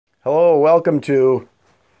Hello, welcome to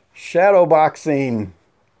shadow boxing.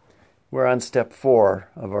 We're on step 4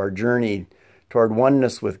 of our journey toward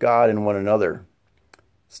oneness with God and one another.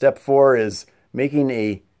 Step 4 is making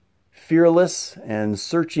a fearless and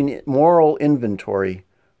searching moral inventory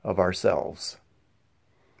of ourselves.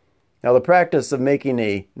 Now, the practice of making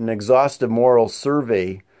an exhaustive moral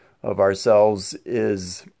survey of ourselves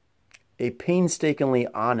is a painstakingly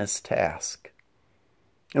honest task.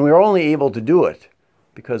 And we are only able to do it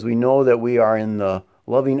because we know that we are in the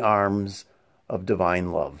loving arms of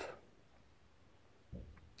divine love.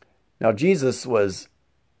 Now, Jesus was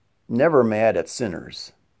never mad at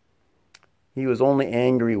sinners. He was only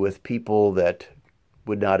angry with people that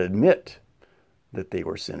would not admit that they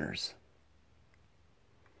were sinners.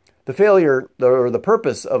 The failure, or the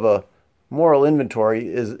purpose of a moral inventory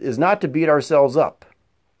is not to beat ourselves up,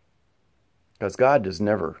 because God does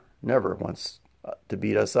never wants to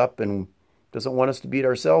beat us up and doesn't want us to beat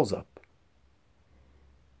ourselves up.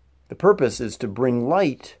 The purpose is to bring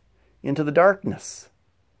light into the darkness.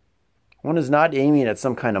 One is not aiming at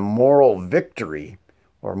some kind of moral victory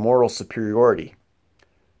or moral superiority,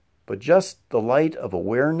 but just the light of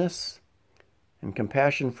awareness and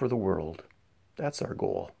compassion for the world. That's our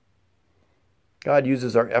goal. God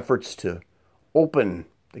uses our efforts to open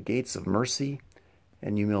the gates of mercy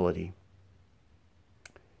and humility.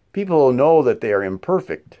 People who know that they are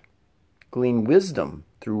imperfect glean wisdom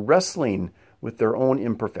through wrestling with their own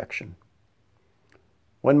imperfection.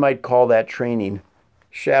 One might call that training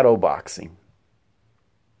shadow boxing.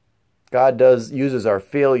 God uses our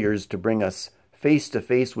failures to bring us face to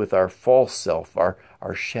face with our false self, our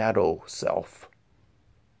shadow self.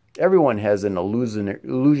 Everyone has an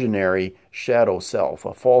illusionary shadow self,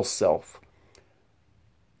 a false self.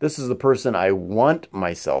 This is the person I want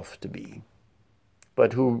myself to be,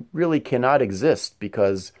 but who really cannot exist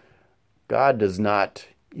because God does not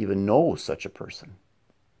even know such a person.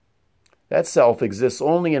 That self exists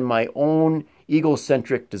only in my own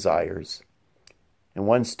egocentric desires and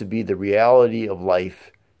wants to be the reality of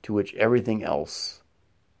life to which everything else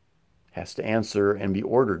has to answer and be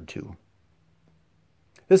ordered to.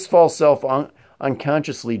 This false self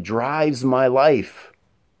unconsciously drives my life.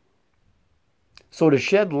 So to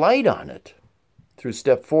shed light on it through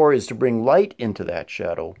step 4 is to bring light into that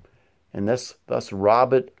shadow and thus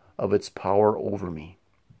rob it of its power over me.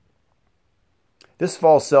 This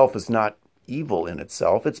false self is not evil in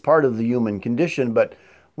itself. It's part of the human condition, but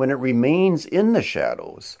when it remains in the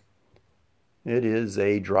shadows, it is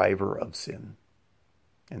a driver of sin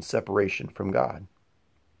and separation from God.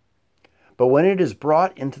 But when it is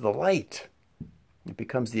brought into the light, it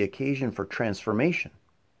becomes the occasion for transformation.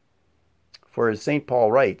 For as St.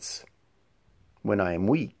 Paul writes, "When I am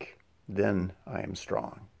weak, then I am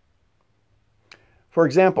strong." For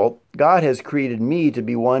example, God has created me to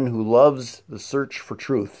be one who loves the search for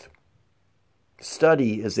truth.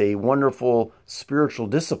 Study is a wonderful spiritual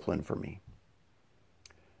discipline for me.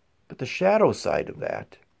 But the shadow side of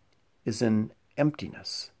that is an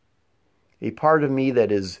emptiness, a part of me that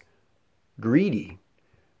is greedy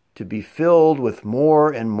to be filled with more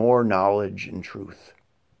and more knowledge and truth.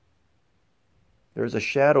 There's a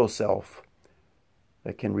shadow self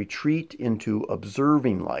that can retreat into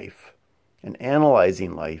observing life and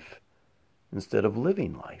analyzing life instead of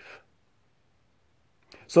living life.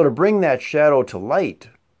 So to bring that shadow to light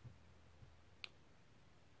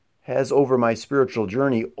has, over my spiritual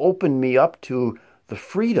journey, opened me up to the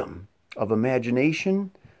freedom of imagination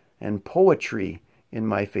and poetry in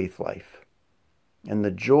my faith life, and the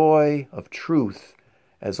joy of truth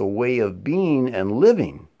as a way of being and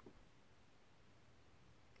living.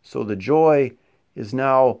 So the joy is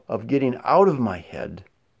now of getting out of my head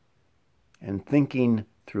and thinking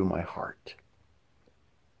through my heart.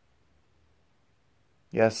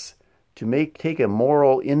 Yes, to take a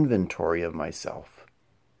moral inventory of myself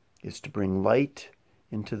is to bring light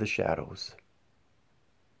into the shadows.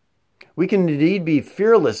 We can indeed be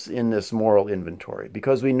fearless in this moral inventory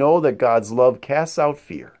because we know that God's love casts out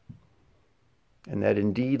fear, and that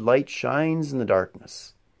indeed light shines in the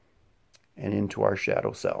darkness and into our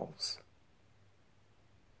shadow selves.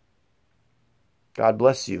 God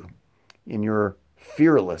bless you in your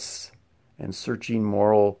fearless and searching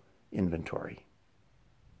moral inventory.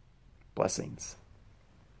 Blessings.